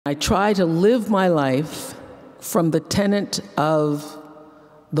I try to live my life from the tenet of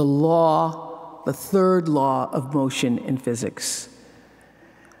the law, the third law of motion in physics.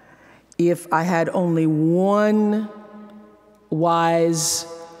 If I had only one wise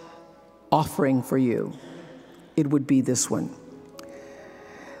offering for you, it would be this one.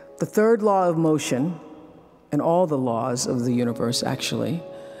 The third law of motion, and all the laws of the universe actually,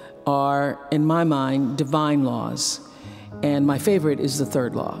 are, in my mind, divine laws. And my favorite is the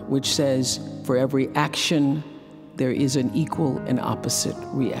third law, which says, for every action, there is an equal and opposite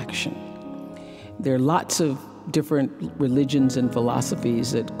reaction. There are lots of different religions and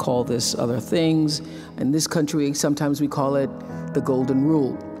philosophies that call this other things. In this country, sometimes we call it the golden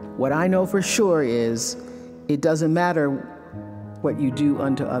rule. What I know for sure is it doesn't matter what you do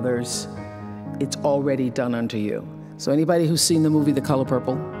unto others, it's already done unto you. So anybody who's seen the movie The Color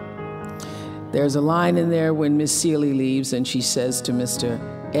Purple, there's a line in there when Miss Celie leaves and she says to Mr.,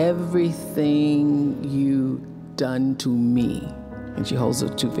 everything you done to me, and she holds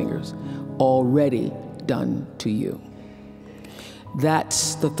those two fingers, already done to you.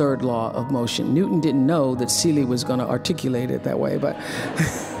 That's the third law of motion. Newton didn't know that Celie was going to articulate it that way, but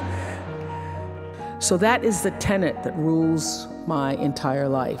so that is the tenet that rules my entire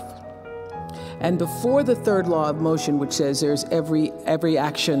life. And before the third law of motion, which says there's every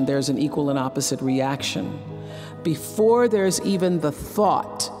action, there's an equal and opposite reaction, before there's even the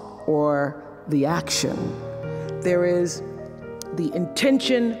thought or the action, there is the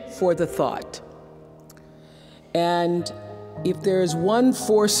intention for the thought. And if there's one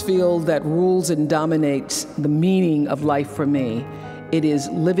force field that rules and dominates the meaning of life for me, it is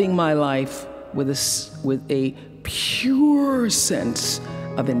living my life with a pure sense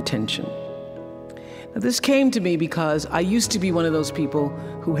of intention. Now, this came to me because I used to be one of those people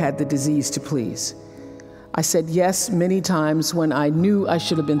who had the disease to please. I said yes many times when I knew I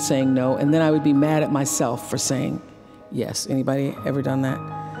should have been saying no, and then I would be mad at myself for saying yes. Anybody ever done that?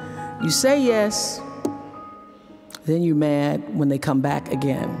 You say yes, then you're mad when they come back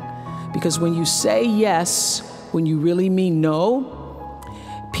again. Because when you say yes, when you really mean no,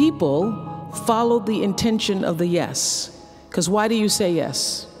 people follow the intention of the yes. Because why do you say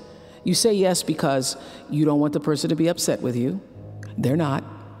yes? You say yes because you don't want the person to be upset with you. They're not.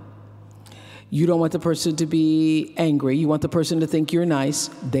 You don't want the person to be angry. You want the person to think you're nice.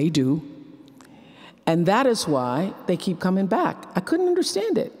 They do. And that is why they keep coming back. I couldn't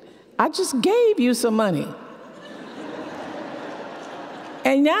understand it. I just gave you some money.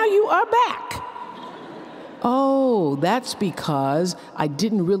 And now you are back. Oh, that's because I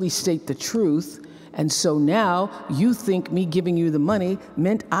didn't really state the truth. And so now you think me giving you the money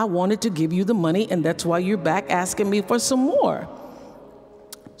meant I wanted to give you the money, and that's why you're back asking me for some more.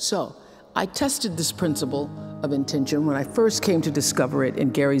 So I tested this principle of intention when I first came to discover it in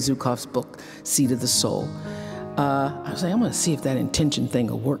Gary Zukav's book, Seed of the Soul. I was like, I'm going to see if that intention thing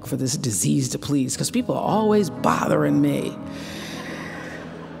will work for this disease to please, because people are always bothering me.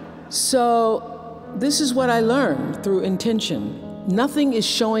 So this is what I learned through intention. Nothing is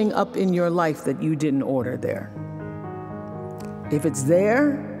showing up in your life that you didn't order there. If it's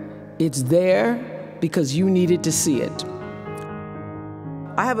there because you needed to see it.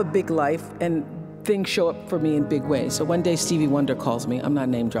 I have a big life, and things show up for me in big ways. So one day Stevie Wonder calls me. I'm not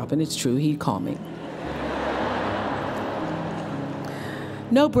name dropping, it's true, he'd call me.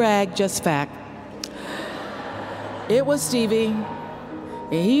 No brag, just fact. It was Stevie.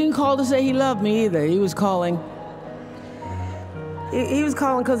 And he didn't call to say he loved me either. He was calling. He was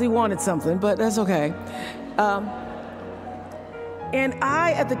calling because he wanted something, but that's okay. And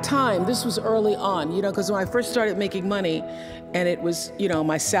I, at the time, this was early on, because when I first started making money, and it was,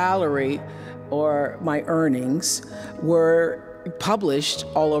 my salary or my earnings were published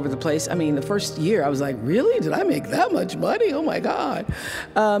all over the place. I mean, the first year I was like, really? Did I make that much money? Oh my God.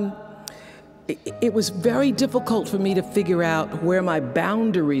 It was very difficult for me to figure out where my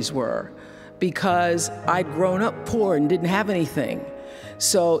boundaries were, because I'd grown up poor and didn't have anything.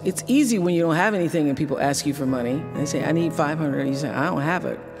 So it's easy when you don't have anything and people ask you for money. They say, I need $500. And you say, I don't have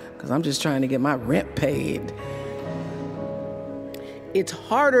it because I'm just trying to get my rent paid. It's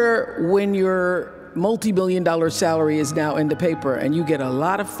harder when your multi-million-dollar salary is now in the paper and you get a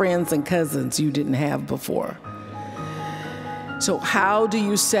lot of friends and cousins you didn't have before. So how do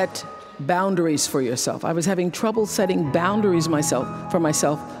you set boundaries for yourself? I was having trouble setting boundaries for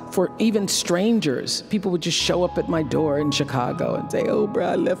myself for even strangers. People would just show up at my door in Chicago and say, oh, bro,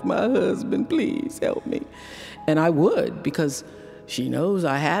 I left my husband, please help me. And I would, because she knows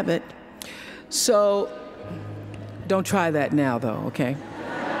I have it. So don't try that now, though, okay?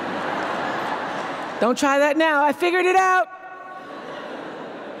 Don't try that now. I figured it out.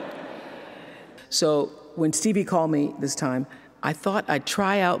 So when Stevie called me this time, I thought I'd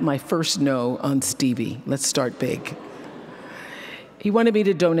try out my first no on Stevie. Let's start big. He wanted me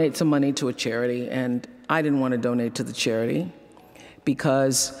to donate some money to a charity, and I didn't want to donate to the charity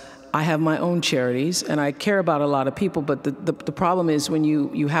because I have my own charities, and I care about a lot of people, but the problem is when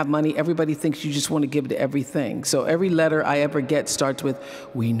you have money, everybody thinks you just want to give to everything. So every letter I ever get starts with,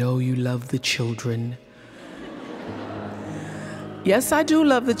 "We know you love the children." Yes, I do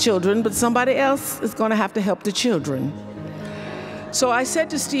love the children, but somebody else is going to have to help the children. So I said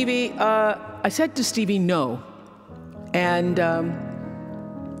to Stevie, no. And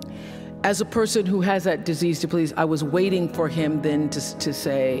as a person who has that disease to please, I was waiting for him then to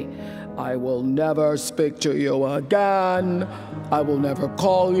say, "I will never speak to you again. I will never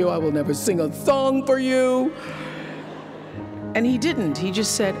call you. I will never sing a song for you." And he didn't. He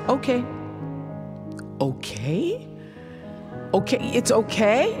just said, "Okay." "Okay? Okay, it's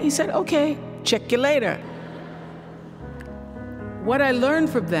okay?" He said, "Okay, check you later." What I learned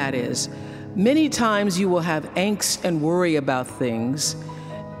from that is, many times you will have angst and worry about things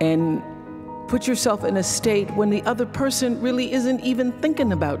and put yourself in a state when the other person really isn't even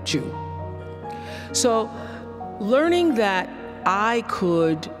thinking about you. So learning that I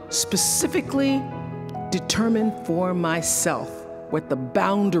could specifically determine for myself what the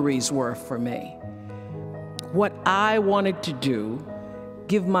boundaries were for me, what I wanted to do,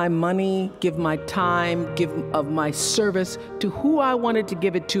 give my money, give my time, give of my service to who I wanted to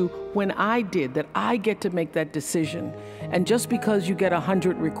give it to when I did, that I get to make that decision. And just because you get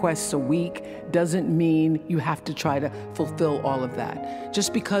 100 requests a week doesn't mean you have to try to fulfill all of that.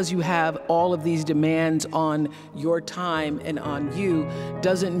 Just because you have all of these demands on your time and on you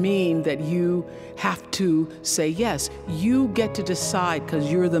doesn't mean that you have to say yes. You get to decide because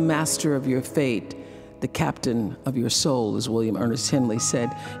you're the master of your fate, the captain of your soul, as William Ernest Henley said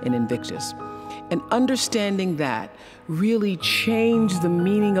in Invictus. And understanding that really changed the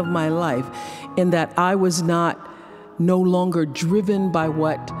meaning of my life, in that I was no longer driven by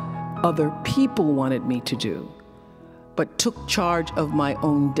what other people wanted me to do, but took charge of my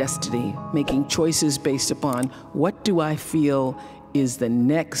own destiny, making choices based upon what do I feel is the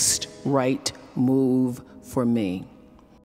next right move for me.